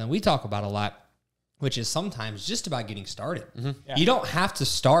to something that we talk about a lot, which is sometimes just about getting started. Yeah. You don't have to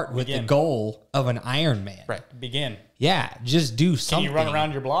start with the goal of an Ironman. Right. Begin. Yeah. Just do something. Can you run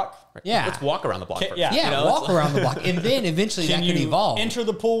around your block? Right. Yeah. Let's walk around the block first. Yeah. Walk around the block. And then eventually that can evolve. Enter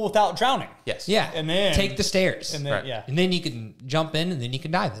the pool without drowning. Yes. Yeah. And then take the stairs. And then, And then you can jump in and then you can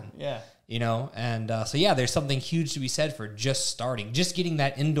dive in. Yeah. There's something huge to be said for just starting, just getting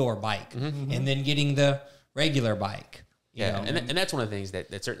that indoor bike and then getting the regular bike. And that's one of the things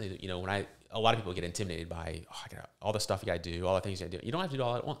that certainly, when a lot of people get intimidated by all the stuff you got to do, all the things you got to do. You don't have to do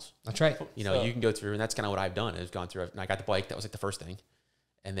all that at once. That's right. You can go through, and that's kind of what I've done. Is gone through, and I got the bike. That was like the first thing.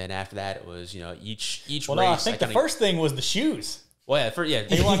 And then after that, it was, each race. No, I think the first thing was the shoes. Well,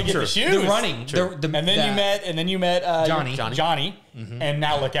 you wanted to get the shoes, the running, and then you met Johnny, mm-hmm. and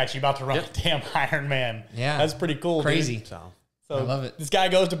now look at you about to run a damn Ironman. Yeah, that's pretty cool, crazy. Dude. So I love it. This guy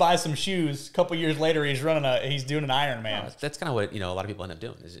goes to buy some shoes. A couple years later, he's doing an Ironman. That's kind of what a lot of people end up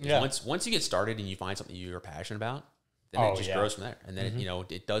doing. Is once you get started and you find something you're passionate about, then it just grows from there, and then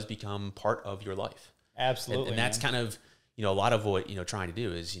it does become part of your life. Absolutely, and that's kind of a lot of what trying to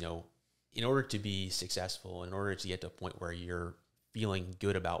do is in order to be successful, in order to get to a point where you're feeling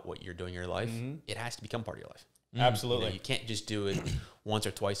good about what you're doing in your life, it has to become part of your life. Absolutely. You can't just do it once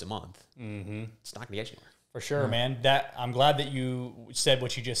or twice a month. It's not going to get you anywhere. For sure, man. I'm glad that you said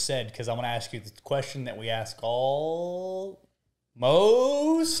what you just said, because I'm going to ask you the question that we ask most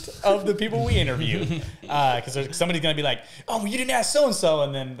of the people we interview. Because somebody's going to be like, oh, well, you didn't ask so-and-so,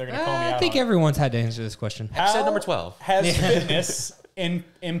 and then they're going to call me out. I think everyone's had to answer this question. Episode number 12. Has fitness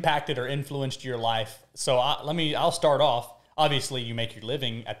impacted or influenced your life? So I'll start off. Obviously, you make your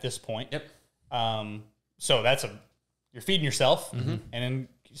living at this point. Yep. So you're feeding yourself, and then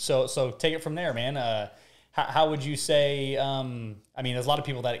so take it from there, man. How would you say? There's a lot of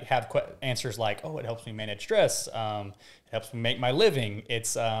people that have answers like, "Oh, it helps me manage stress. It helps me make my living.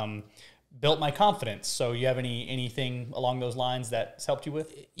 It's built my confidence." So, you have anything along those lines that's helped you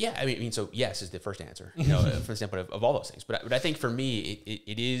with? Yeah, so yes is the first answer. From the standpoint of all those things. But I think for me,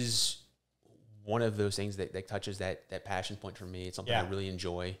 it is one of those things that touches that passion point for me. It's something I really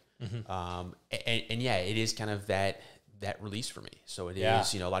enjoy. It is kind of that release for me. So it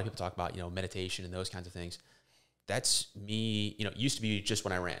is, a lot of people talk about, meditation and those kinds of things. That's me, it used to be just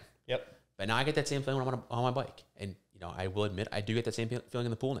when I ran. Yep. But now I get that same feeling when I'm on my bike. And, I will admit, I do get that same feeling in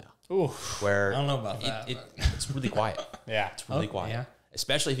the pool now. Ooh. Where I don't know about that. It's really quiet. Yeah. It's really quiet. Yeah.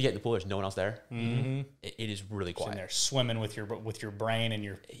 Especially if you get in the pool, there's no one else there. It is really quiet. In there swimming with your brain and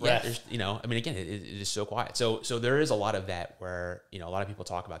your breath. Yeah, again, it is so quiet. So there is a lot of that where, a lot of people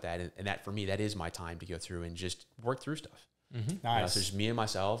talk about that. And that, for me, that is my time to go through and just work through stuff. Nice. So it's just me and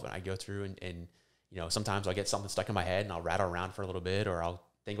myself, and I go through and sometimes I'll get something stuck in my head and I'll rattle around for a little bit, or I'll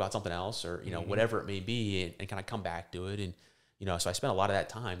think about something else, or, whatever it may be, and kind of come back to it. And, so I spend a lot of that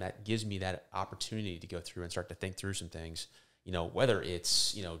time. That gives me that opportunity to go through and start to think through some things. Whether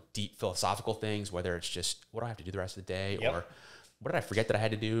it's, deep philosophical things, whether it's just what do I have to do the rest of the day, or what did I forget that I had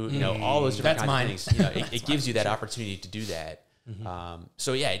to do? All those different kinds of things. It gives you that opportunity to do that.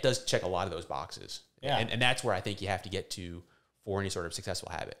 It does check a lot of those boxes. Yeah. And that's where I think you have to get to for any sort of successful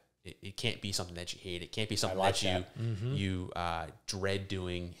habit. it can't be something that you hate. It can't be something that you dread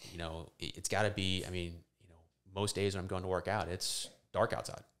doing. You know, it's got to be. I mean, you know, most days when I'm going to work out, it's dark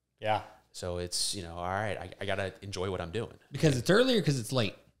outside. Yeah. So it's, you know, all right, I got to enjoy what I'm doing. Because it's early or because it's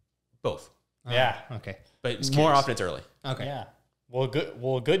late? Both. Yeah. Okay. But it's more often it's early. Okay. Yeah. Well,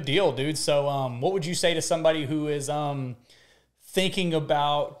 good deal, dude. So, what would you say to somebody who is thinking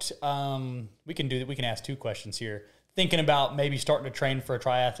about? We can ask 2 questions here. Thinking about maybe starting to train for a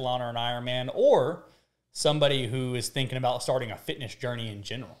triathlon or an Ironman, or somebody who is thinking about starting a fitness journey in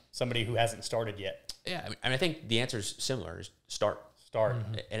general. Somebody who hasn't started yet. Yeah, I mean, I think the answer is similar: is start.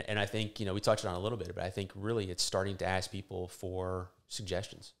 And I think, you know, we touched on it a little bit, but I think really it's starting to ask people for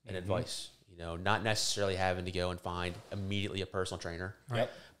suggestions and advice. You know, not necessarily having to go and find immediately a personal trainer,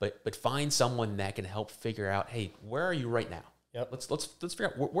 Yep. but find someone that can help figure out, hey, where are you right now? Yep. Let's figure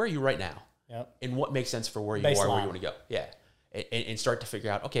out where are you right now? Yep. And what makes sense for where you are, where you want to go. Yeah. And start to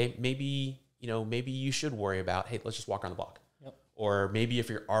figure out, okay, maybe you should worry about, hey, let's just walk around the block. Yep. Or maybe if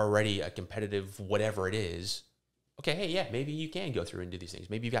you're already a competitive, whatever it is, okay, hey, yeah, maybe you can go through and do these things.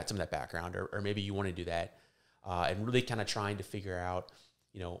 Maybe you've got some of that background, or maybe you want to do that. And really kind of trying to figure out,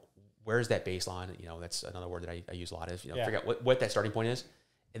 you know, where's that baseline? You know, that's another word that I use a lot is, you know, figure out what that starting point is.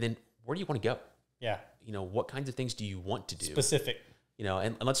 And then where do you want to go? Yeah. You know, what kinds of things do you want to do? Specific. You know,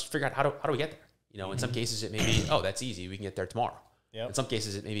 and let's figure out how do we get there? You know, in some cases it may be, oh, that's easy. We can get there tomorrow. Yep. In some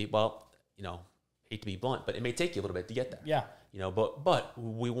cases it may be, well, you know, hate to be blunt, but it may take you a little bit to get there. Yeah. You know, but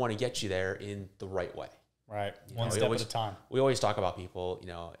we want to get you there in the right way. Right. You One know, step at a time. We always talk about people, you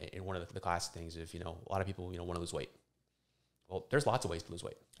know, in one of the classic things, if, you know, a lot of people, you know, want to lose weight. Well, there's lots of ways to lose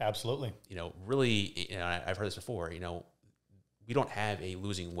weight. Absolutely. You know, really, you know, I've heard this before, you know, we don't have a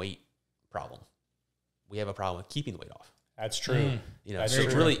losing weight problem. We have a problem with keeping the weight off. That's true. You know, so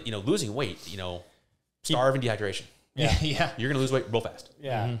really, you know, losing weight, you know, starve and dehydration. Yeah. Yeah. You're going to lose weight real fast.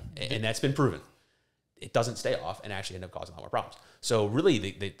 Yeah. And that's been proven. It doesn't stay off and actually end up causing a lot more problems. So really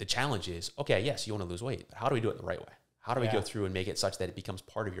the challenge is, okay, yes, you want to lose weight, but how do we do it the right way? How do we go through and make it such that it becomes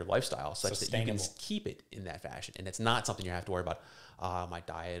part of your lifestyle, such that you can keep it in that fashion? And it's not something you have to worry about, my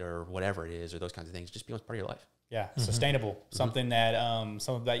diet or whatever it is, or those kinds of things. It just becomes part of your life. Yeah, sustainable. Something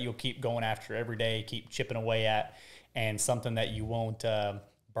that you'll keep going after every day, keep chipping away at, and something that you won't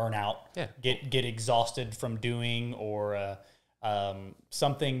burn out, get exhausted from doing, or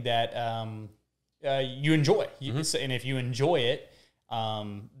something that you enjoy. And if you enjoy it,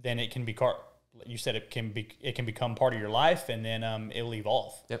 then it can be you said it can become part of your life, and then it'll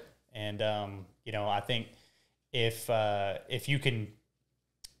evolve. Yep. And you know, I think if you can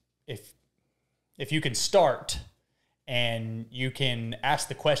start and you can ask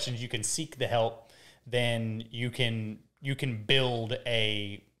the questions, you can seek the help, then you can build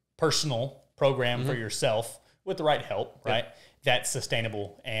a personal program for yourself with the right help, right? That's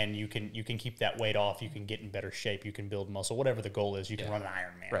sustainable, and you can keep that weight off. You can get in better shape. You can build muscle. Whatever the goal is, you can run an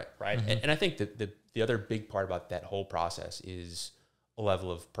Ironman, right? And I think that the other big part about that whole process is a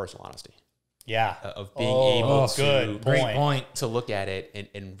level of personal honesty. Yeah, of being able to look at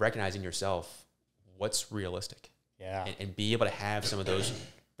it and recognizing yourself what's realistic. Yeah, and be able to have some of those.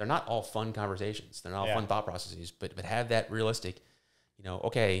 They're not all fun conversations. They're not all fun thought processes, but have that realistic. You know,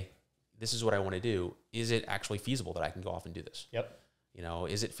 okay, this is what I want to do. Is it actually feasible that I can go off and do this? Yep. You know,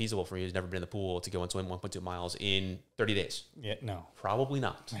 is it feasible for me who's never been in the pool to go and swim 1.2 miles in 30 days? Yeah, no. Probably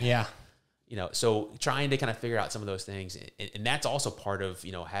not. Yeah. You know, so trying to kind of figure out some of those things. And that's also part of,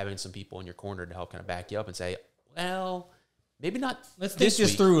 you know, having some people in your corner to help kind of back you up and say, well, maybe not. Let's think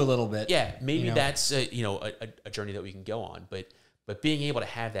this through a little bit. Yeah. Maybe that's, a journey that we can go on. But being able to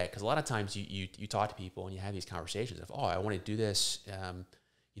have that, because a lot of times you talk to people and you have these conversations of, oh, I want to do this.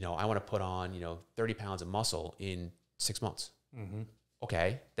 You know, I want to put on, 30 pounds of muscle in 6 months. Mm-hmm.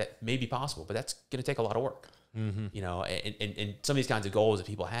 Okay, that may be possible, but that's going to take a lot of work. Mm-hmm. You know, and some of these kinds of goals that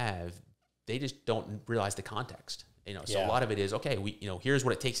people have, they just don't realize the context. You know, so a lot of it is, okay, here's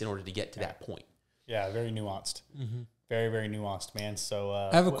what it takes in order to get to that point. Yeah, very nuanced. Mm-hmm. Very, very nuanced, man. So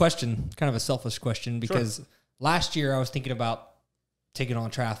I have a question, kind of a selfish question, because last year I was thinking about taking on a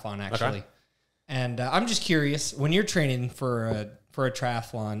triathlon, actually. Okay. And I'm just curious, when you're training for a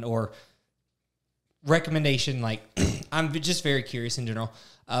triathlon, or recommendation, like I'm just very curious in general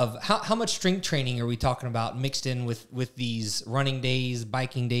of how much strength training are we talking about mixed in with these running days,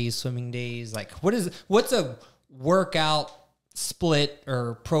 biking days, swimming days? Like what's a workout split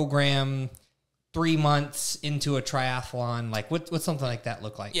or program 3 months into a triathlon? Like what's something like that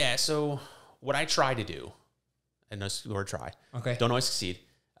look like? Yeah. So what I try to do, and notice the word try, don't always succeed.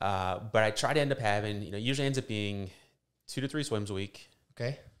 But I try to end up having, usually ends up being 2 to 3 swims a week.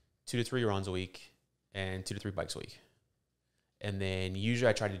 Okay. 2 to 3 runs a week, and 2 to 3 bikes a week. And then usually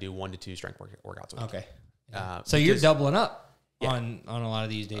I try to do 1 to 2 strength workouts a week. Okay. So you're doubling up Yeah. on a lot of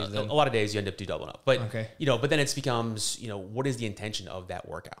these days. A lot of days you end up doubling up, but Okay. but then it becomes, what is the intention of that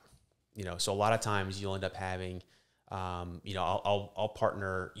workout? So a lot of times you'll end up having, I'll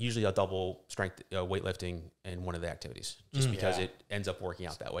partner, usually I'll double strength weightlifting in one of the activities just because it ends up working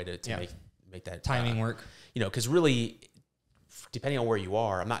out that way to make that timing work. Because really, depending on where you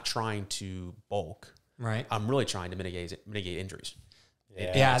are, I'm not trying to bulk. Right. I'm really trying to mitigate injuries.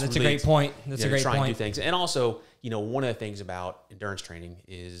 Yeah, that's really a great point. That's a great try point. And do things. And also, one of the things about endurance training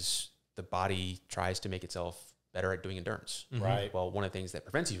is the body tries to make itself better at doing endurance. Right. Well, one of the things that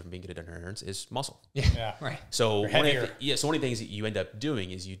prevents you from being good at endurance is muscle. Yeah. Right. So one of the things that you end up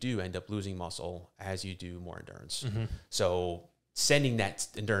doing is you do end up losing muscle as you do more endurance. So sending that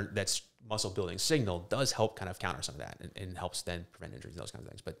muscle building signal does help kind of counter some of that and helps then prevent injuries and those kinds of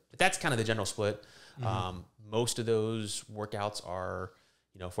things. But that's kind of the general split. Most of those workouts are,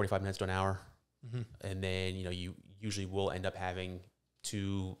 45 minutes to an hour. And then, you usually will end up having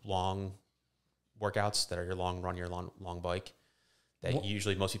 2 long workouts that are your long run, your long bike that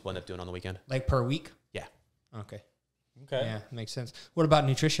usually most people end up doing on the weekend. Like per week? Yeah. Okay. Okay. Yeah, makes sense. What about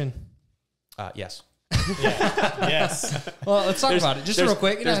nutrition? Yes. Yes. Well, let's talk about it just real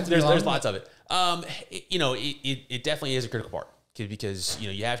quick. There's lots of it. It definitely is a critical part because,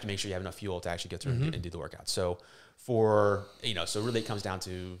 you have to make sure you have enough fuel to actually go through and do the workout. So so really it comes down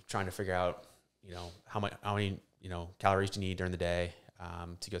to trying to figure out, how many, calories do you need during the day,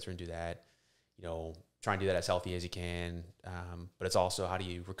 to go through and do that, try and do that as healthy as you can. But it's also, how do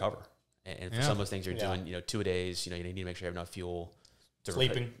you recover? And for some of those things you're doing, 2 days, you need to make sure you have enough fuel to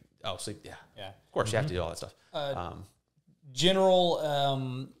Sleeping. Sleep. Yeah. Yeah. Of course you have to do all that stuff.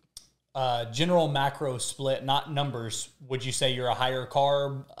 General macro split, not numbers. Would you say you're a higher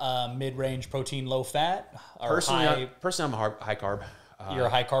carb, mid-range protein, low fat? Or personally, I'm a high carb. You're a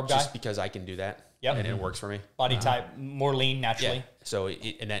high carb guy? Just because I can do that. Yep. And it works for me. Body type, more lean naturally. Yeah. So,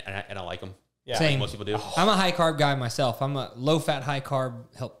 and I like them. Yeah. Same. Like most people do. I'm a high carb guy myself. I'm a low fat, high carb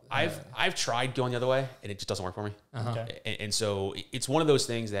help. I've tried going the other way and it just doesn't work for me. Okay. And so it's one of those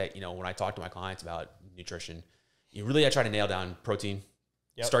things that, when I talk to my clients about nutrition, I try to nail down protein,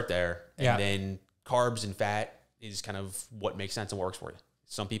 start there. And then carbs and fat is kind of what makes sense and works for you.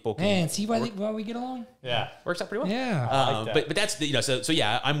 Some people can. Man, see why we get along? Yeah. Works out pretty well. Yeah. I like that. But that's the, so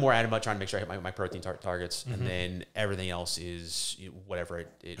yeah, I'm more adamant about trying to make sure I hit my protein targets. And then everything else is whatever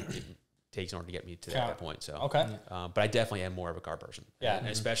it takes in order to get me to that point. So, okay. But I definitely am more of a carb person. Yeah. And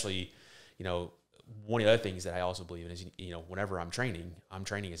especially, one of the other things that I also believe in is, whenever I'm training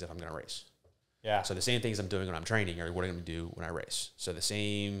as if I'm going to race. Yeah. So the same things I'm doing when I'm training are what I'm going to do when I race. So the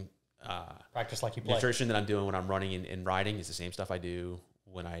same practice like you play. nutrition that I'm doing when I'm running and riding is the same stuff I do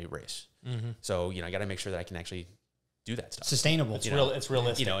when I race. So, I got to make sure that I can actually do that stuff. Sustainable. It's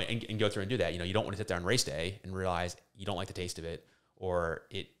realistic. And go through and do that. You don't want to sit there on race day and realize you don't like the taste of it, or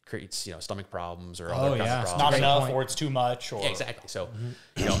it creates, stomach problems or other kinds of problems. It's not enough or it's too much. Or exactly. So,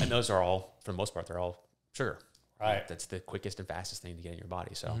 and those are all, for the most part, they're all sugar. Right. That's the quickest and fastest thing to get in your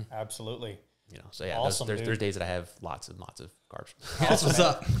body. So, absolutely. So yeah, Awesome, there's days that I have lots and lots of carbs. That's what's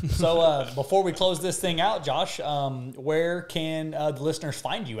up. So before we close this thing out, Josh, where can the listeners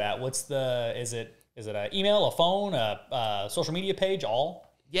find you at? Is it an email, a phone, a social media page,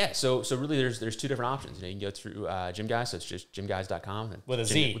 all? Yeah, so really there's 2 different options. You can go through Gym Guyz, so it's just gymguyz.com. With a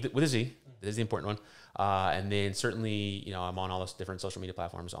Z. With a Z. That is the important one. And then certainly, I'm on all those different social media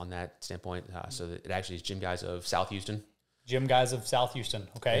platforms on that standpoint. So that it actually is Gym Guyz of South Houston. Gym Guyz of South Houston.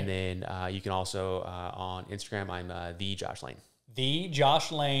 Okay. And then you can also, on Instagram, I'm the Josh Lane. The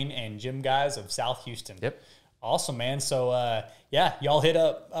Josh Lane and Gym Guyz of South Houston. Yep. Awesome, man. So y'all hit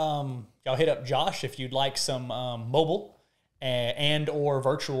up Josh if you'd like some mobile and or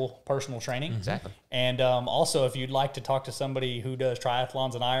virtual personal training. Exactly. And also if you'd like to talk to somebody who does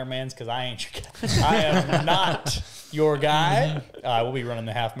triathlons and Ironmans, because I am not your guy. We'll be running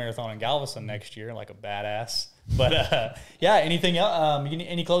the half marathon in Galveston next year like a badass. But anything else?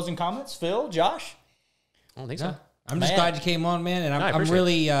 Any closing comments, Phil, Josh? I don't think so. I'm just glad you came on, man, and I'm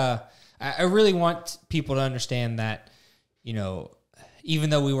really I really want people to understand that, even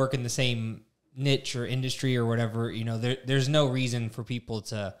though we work in the same niche or industry or whatever, there's no reason for people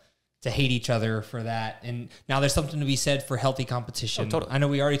to hate each other for that. And now there's something to be said for healthy competition. Oh, totally. I know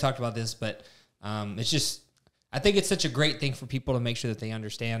we already talked about this, but it's just, I think it's such a great thing for people to make sure that they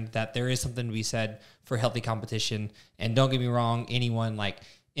understand that there is something to be said for healthy competition. And don't get me wrong, anyone like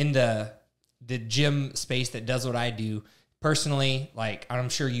in the gym space that does what I do, personally, like I'm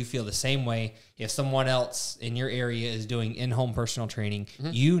sure you feel the same way. If someone else in your area is doing in-home personal training,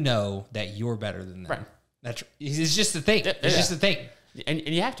 you know that you're better than them. Right. It's just the thing. It's just the thing. And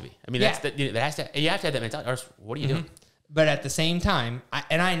you have to be. I mean, you have to have that mentality. Or else what are you doing? But at the same time,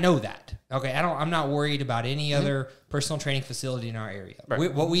 I know that. Okay, I'm not worried about any other personal training facility in our area.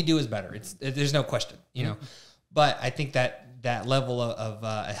 Right. What we do is better. There's no question, you know. But I think that level of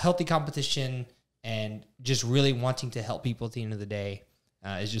a healthy competition and just really wanting to help people at the end of the day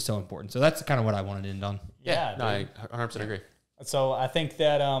is just so important. So that's kind of what I wanted to end on. Yeah, no, I 100% agree. So I think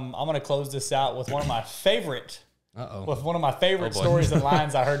that I'm going to close this out with one of my favorite stories and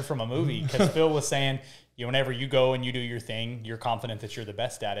lines I heard from a movie, because Phil was saying, whenever you go and you do your thing, you're confident that you're the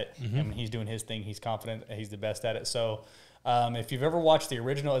best at it. And when he's doing his thing, he's confident that he's the best at it. So if you've ever watched the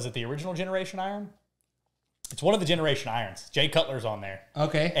original, is it the original Generation Iron? It's one of the Generation Irons. Jay Cutler's on there.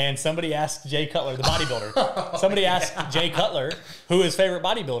 Okay. And somebody asked Jay Cutler, the bodybuilder, asked Jay Cutler who his favorite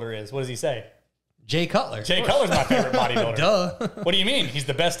bodybuilder is. What does he say? Jay Cutler. Jay Cutler's my favorite bodybuilder. Duh. What do you mean? He's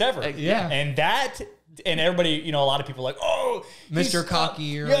the best ever. Yeah. And everybody, a lot of people are like, oh, Mr.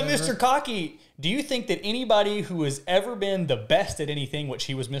 Cocky. Mr. Cocky. Do you think that anybody who has ever been the best at anything, which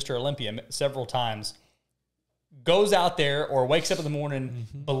he was Mr. Olympia several times, goes out there or wakes up in the morning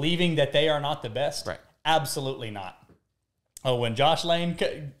believing that they are not the best? Right. Absolutely not. Oh, when Josh Lane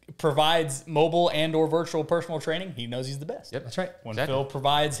provides mobile and or virtual personal training, he knows he's the best. Yep, that's right. When Phil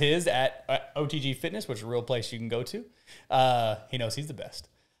provides his at OTG Fitness, which is a real place you can go to, he knows he's the best.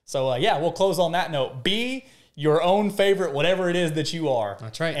 So, we'll close on that note. Be your own favorite, whatever it is that you are.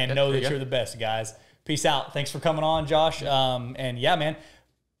 That's right. And know that you're the best, guys. Peace out. Thanks for coming on, Josh. Man,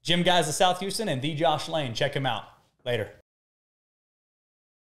 Gym Guyz of South Houston and the Josh Lane. Check him out. Later.